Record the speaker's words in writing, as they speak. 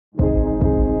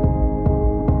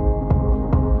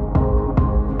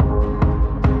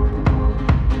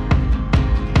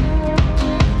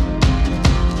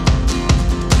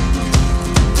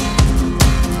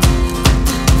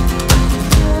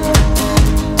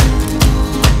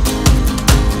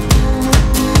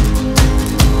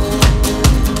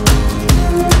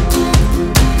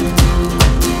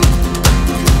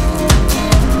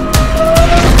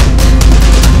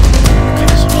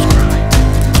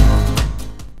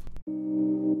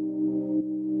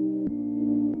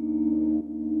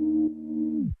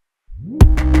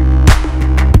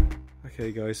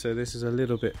Okay guys, so this is a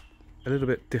little bit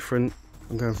different.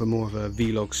 I'm going for more of a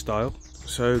vlog style.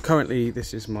 So currently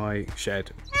this is my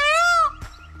shed,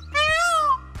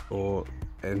 or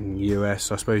in the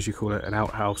US I suppose you call it an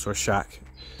outhouse or a shack.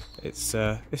 It's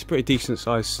pretty decent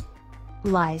size.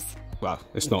 Lies. Well,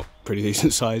 it's not pretty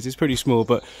decent size, it's pretty small,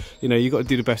 but you know, you've got to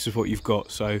do the best with what you've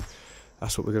got, so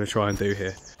that's what we're going to try and do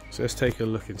here. So let's take a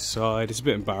look inside. It's a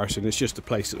bit embarrassing, it's just a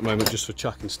place at the moment just for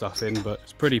chucking stuff in, but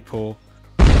it's pretty poor.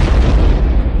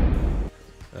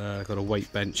 I've got a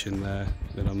weight bench in there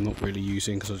that I'm not really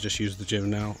using because I just use the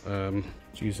gym now.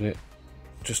 Using it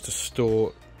just to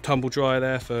store tumble dryer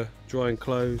there for drying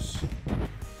clothes.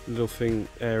 Little thing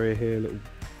area here, little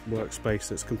workspace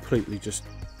that's completely just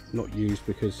not used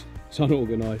because it's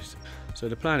unorganised. So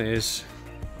the plan is,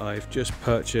 I've just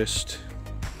purchased,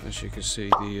 as you can see,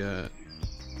 the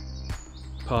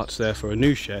parts there for a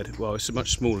new shed. Well, it's a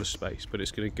much smaller space, but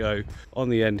it's going to go on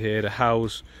the end here to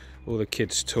house all the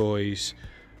kids' toys,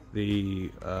 the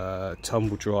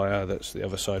tumble dryer that's the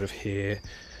other side of here,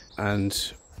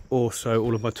 and also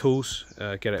all of my tools.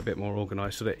 Get it a bit more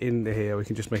organised so that in here we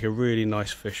can just make a really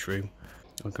nice fish room.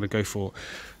 I'm going to go for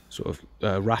sort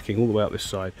of racking all the way up this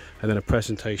side, and then a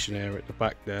presentation area at the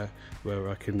back there where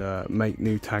I can make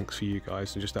new tanks for you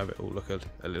guys and just have it all look a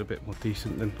little bit more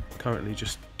decent than currently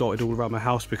just dotted all around my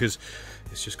house, because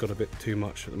it's just got a bit too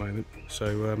much at the moment.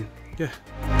 So yeah.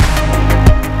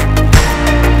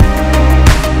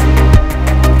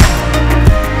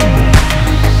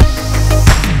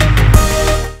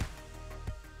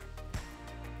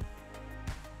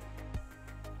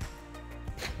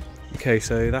 Okay,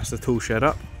 so that's the tool shed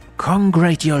up.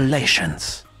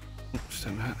 Congratulations. Just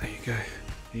like that, there you go.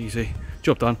 Easy.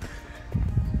 Job done.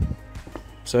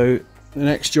 So the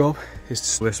next job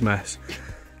is this mess.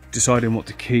 Deciding what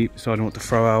to keep, deciding what to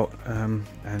throw out,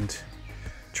 and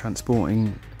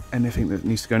transporting anything that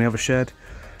needs to go in the other shed,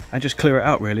 and just clear it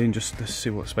out really, and just let's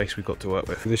see what space we've got to work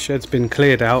with. The shed's been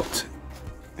cleared out.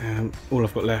 All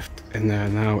I've got left in there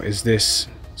now is this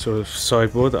sort of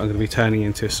sideboard that I'm going to be turning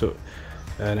into sort of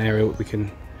an area that we can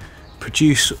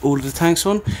produce all of the tanks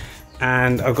on,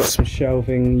 and I've got some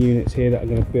shelving units here that I'm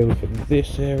going to build for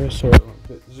this area. Sorry, I'm a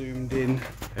bit zoomed in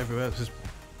everywhere. It's as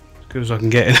good as I can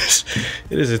get in this.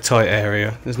 It is a tight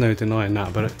area, there's no denying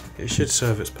that, but it should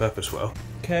serve its purpose well.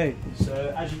 Okay,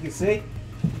 so as you can see,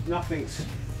 nothing's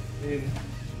been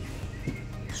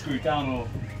screwed down or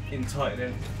in tight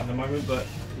in at the moment, but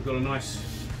we've got a nice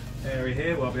area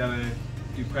here where I'll be able to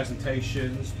do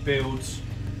presentations, builds.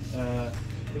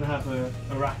 Going to have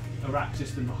a rack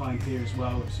system behind here as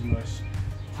well with some nice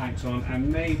tanks on,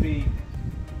 and maybe,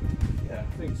 yeah,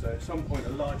 I think so, at some point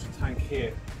a larger tank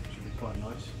here should be quite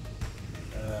nice.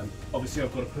 Obviously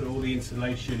I've got to put all the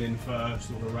insulation in first,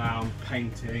 all around,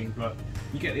 painting, but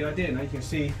you get the idea now. You can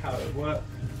see how it would work.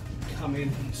 Come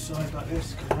in from the side like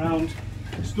this, come around,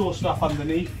 store stuff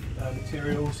underneath,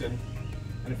 materials and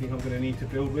anything I'm going to need to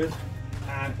build with,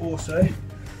 and also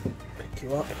pick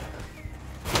you up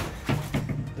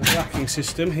the racking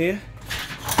system here.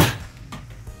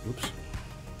 Oops.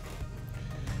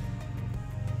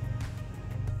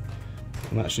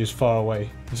 I'm actually as far away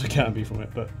as I can be from it,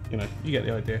 but you know, you get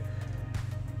the idea.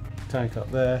 Tank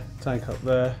up there, tank up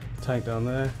there, tank down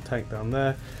there, tank down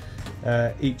there.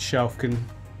 Each shelf can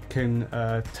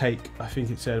take, I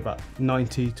think it said about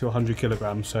 90 to 100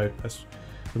 kilograms, so that's,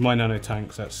 with my nano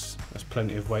tanks, that's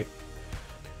plenty of weight.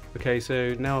 Okay,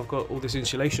 so now I've got all this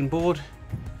insulation board,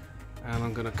 and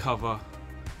I'm going to cover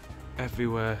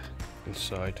everywhere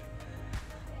inside.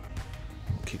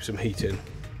 Keep some heat in.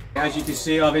 As you can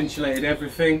see, I've insulated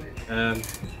everything.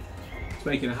 It's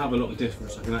making a hell of a lot of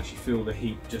difference. I can actually feel the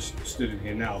heat just stood in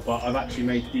here now. But I've actually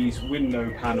made these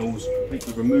window panels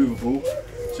completely removable,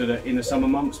 so that in the summer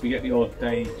months we get the odd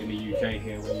day in the UK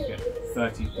here when you get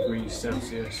 30 degrees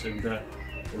Celsius, and it'll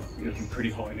be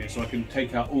pretty hot in here. So I can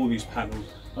take out all these panels,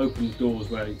 open the doors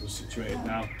where you're situated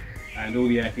now, and all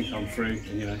the air can come through and,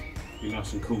 you know, be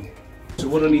nice and cool. So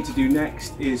what I need to do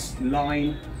next is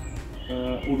line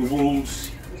all the walls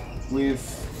with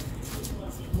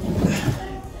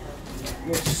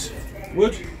this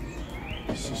wood.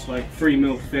 It's just like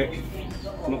 3mm thick,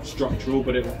 not structural,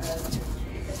 but it'll,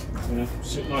 you know,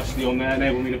 sit nicely on there,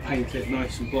 enable me to paint it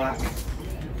nice and black. You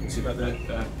can see that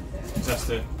there, because that's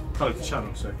the colour of the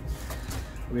channel. So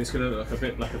I mean, it's going to look like a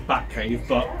bit like a bat cave,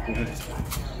 but you know,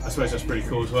 I suppose that's pretty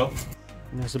cool as well.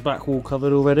 And there's the back wall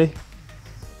covered already.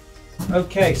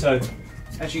 Okay, so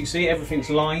as you can see, everything's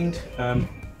lined.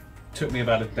 Took me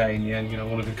about a day in the end. You know,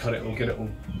 I wanted to cut it all, get it all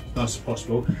as nice as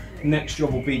possible. Next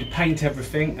job will be to paint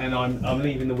everything, and I'm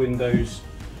leaving the windows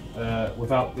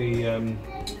without the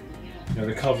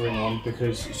the covering on,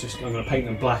 because it's just, I'm going to paint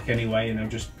them black anyway, and they'll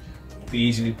just be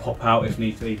easily pop out if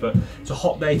need be. But it's a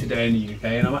hot day today in the UK,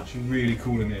 and I'm actually really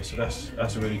cool in this, so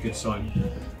that's a really good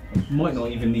sign. I might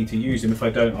not even need to use them. If I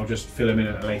don't, I'll just fill them in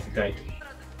at a later date.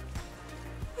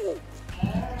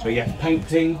 So yeah,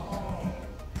 painting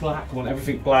black, I want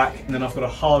everything black, and then I've got a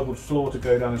hardwood floor to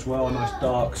go down as well, a nice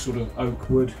dark sort of oak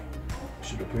wood.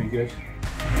 Should look pretty good.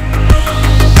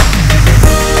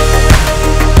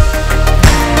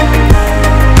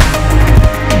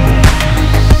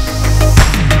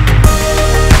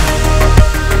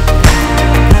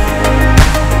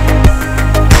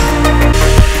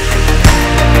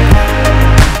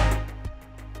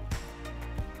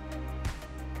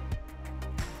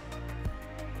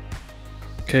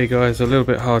 Okay guys, a little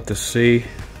bit hard to see,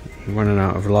 I'm running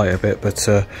out of light a bit, but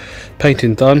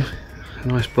painting done, a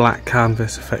nice black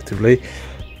canvas effectively.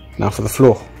 Now for the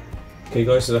floor. Okay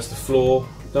guys, so that's the floor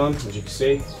done, as you can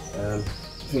see. I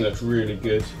think it looks really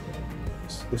good.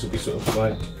 This will be sort of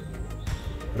like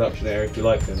production area if you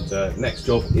like, and next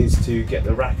job is to get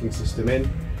the racking system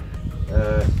in,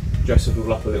 dress it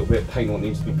all up a little bit, paint what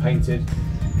needs to be painted.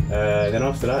 Then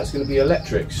after that it's going to be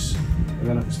electrics, and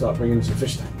then I can start bringing in some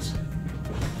fish tanks.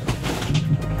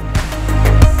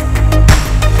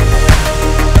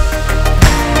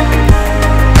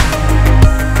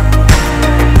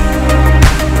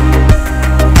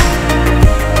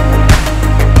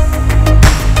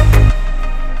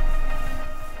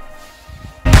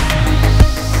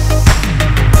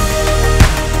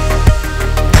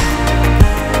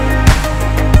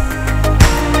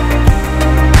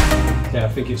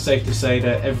 I think it's safe to say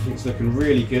that everything's looking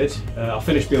really good. I'll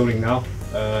finish building now.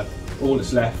 All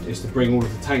that's left is to bring all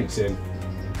of the tanks in.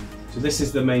 So this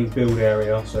is the main build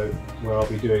area, so where I'll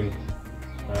be doing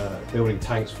building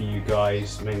tanks for you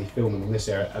guys, mainly filming in this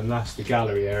area, and that's the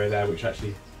gallery area there, which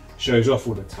actually shows off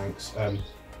all the tanks. I'll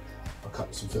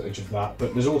cut some footage of that,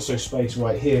 but there's also space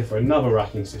right here for another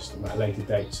racking system at a later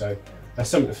date, so that's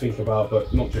something to think about,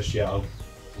 but not just yet. I'll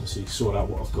obviously sort out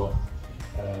what I've got.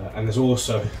 And there's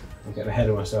also, I'm getting ahead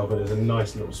of myself, but there's a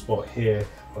nice little spot here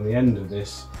on the end of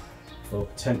this for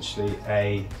potentially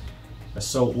a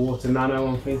saltwater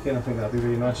nano. I think that'd be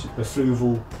really nice. The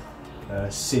Fluval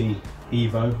Sea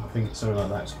Evo, I think something like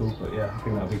that's cool. But yeah, I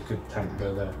think that'd be a good tank to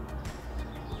go there.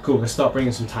 Cool, let's start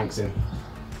bringing some tanks in.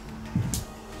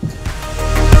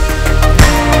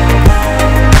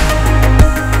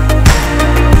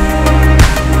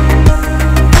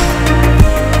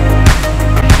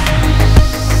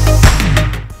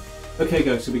 Okay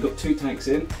guys, so we've got 2 tanks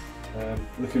in,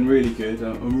 looking really good.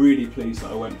 I'm really pleased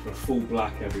that I went for a full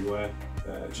black everywhere.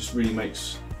 It just really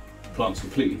makes plants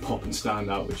completely pop and stand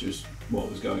out, which is what I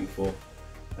was going for.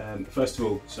 First of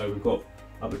all, so we've got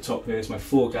up the top here is my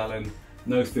 4-gallon,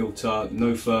 no filter,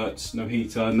 no ferts, no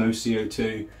heater, no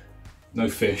CO2, no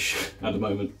fish at the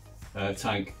moment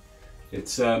tank.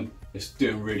 It's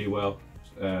doing really well.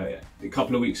 A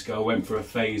couple of weeks ago I went for a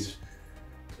phase,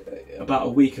 about a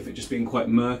week of it just being quite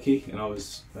murky, and I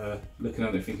was looking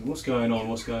at it thinking, what's going on?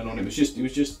 It was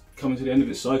just coming to the end of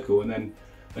its cycle, and then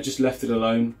I just left it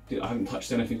alone. I haven't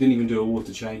touched anything, didn't even do a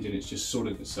water change, and it's just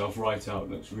sorted itself right out.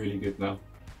 It looks really good now.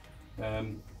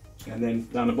 And then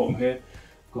down the bottom here,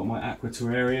 I've got my aqua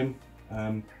terrarium.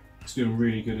 It's doing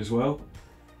really good as well.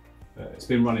 It's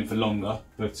been running for longer,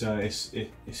 but it's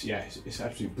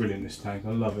absolutely brilliant, this tank.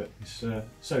 I love it. It's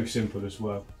so simple as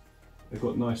well. They've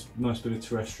got nice bit of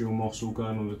terrestrial moss all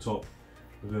going on the top,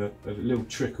 with a little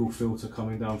trickle filter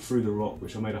coming down through the rock,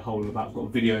 which I made a hole in the back. I've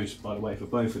got videos, by the way, for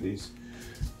both of these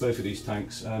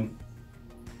tanks.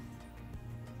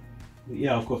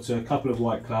 Yeah, I've got a couple of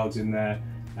white clouds in there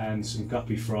and some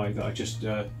guppy fry that I just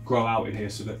grow out in here,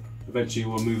 so that eventually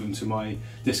we'll move them to my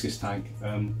discus tank,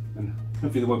 and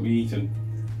hopefully they won't be eaten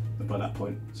by that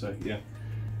point. So yeah.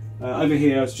 Over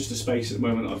here is just a space at the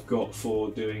moment I've got for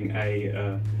doing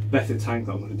a better tank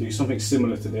that I'm going to do something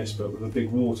similar to this, but with a big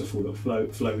waterfall that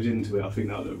flows into it. I think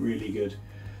that'll look really good.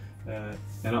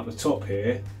 And up the top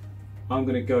here, I'm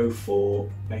going to go for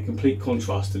a complete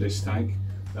contrast to this tank.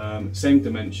 Same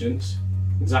dimensions,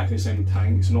 exactly the same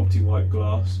tank. It's an Opti-White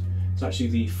glass. It's actually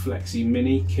the Flexi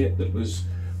Mini kit that was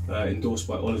endorsed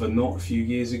by Oliver Knott a few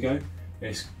years ago.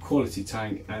 It's a quality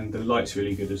tank, and the light's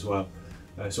really good as well.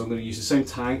 So I'm going to use the same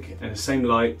tank and the same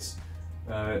lights,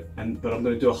 but I'm going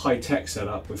to do a high-tech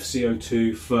setup with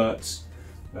CO2, ferts,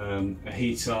 a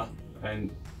heater, and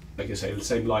like I say, the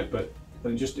same light. But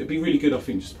it'd be really good, I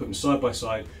think, just to put them side by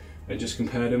side and just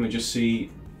compare them and just see,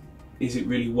 is it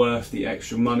really worth the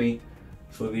extra money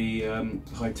for the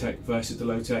high-tech versus the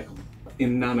low-tech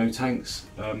in nano tanks?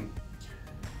 I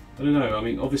don't know. I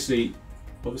mean, obviously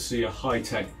a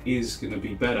high-tech is going to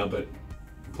be better, but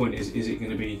The point is it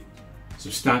going to be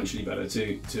substantially better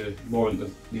to warrant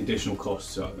the additional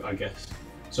costs, I guess.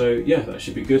 So yeah, that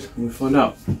should be good, and we'll find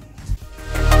out.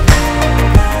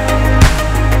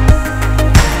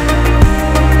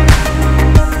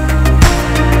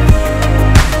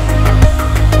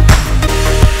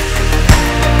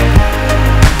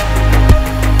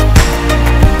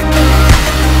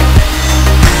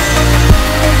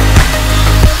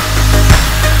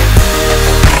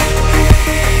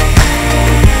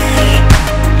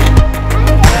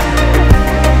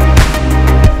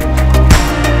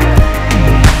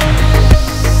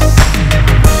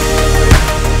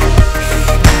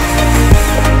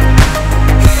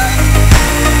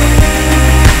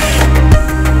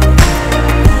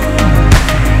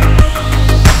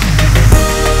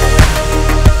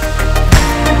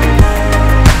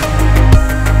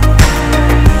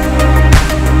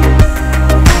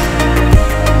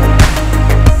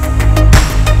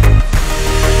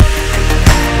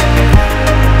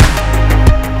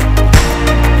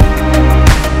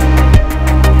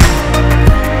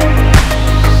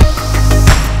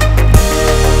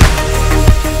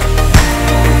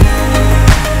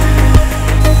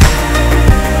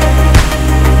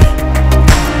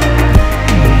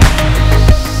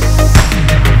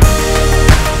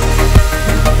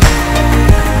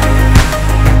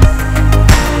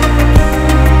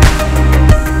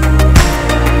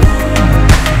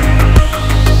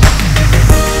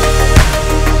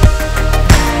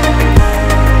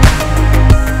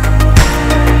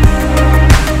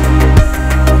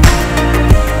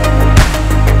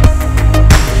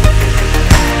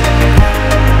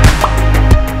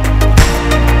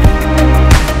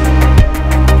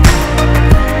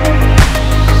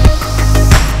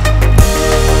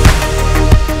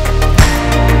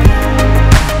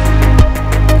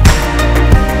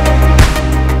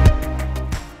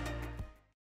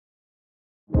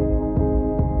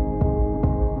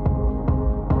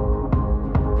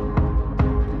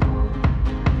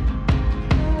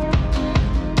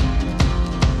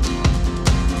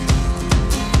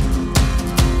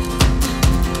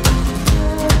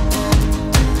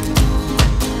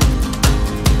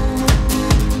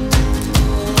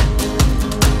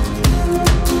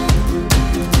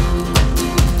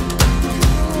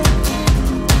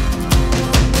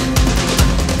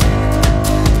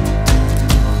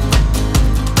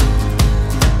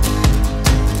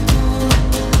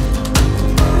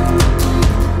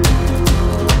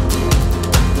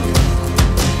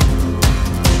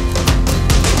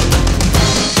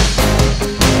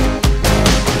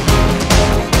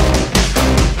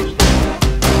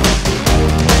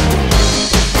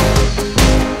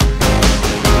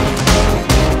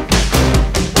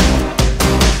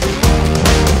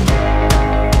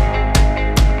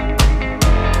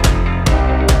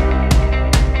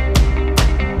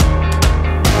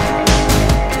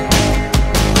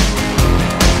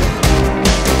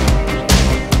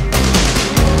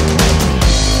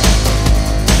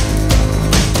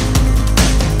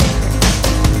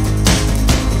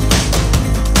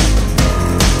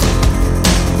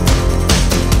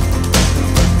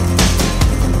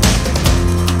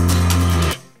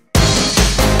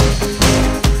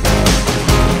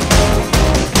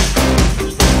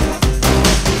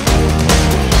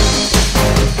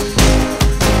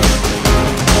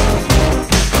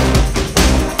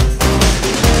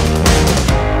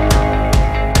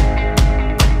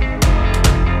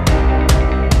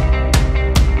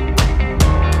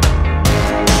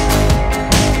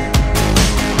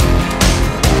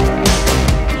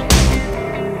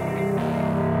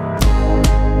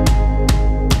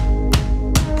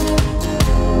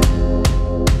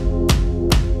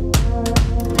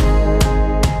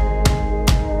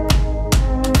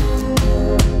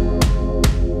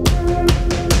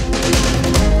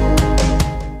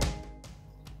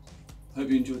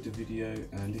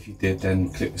 and if you did, then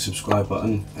click the subscribe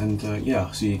button, and yeah,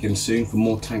 I'll see you again soon for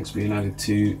more tanks being added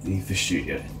to the Fish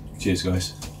Studio. Cheers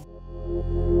guys.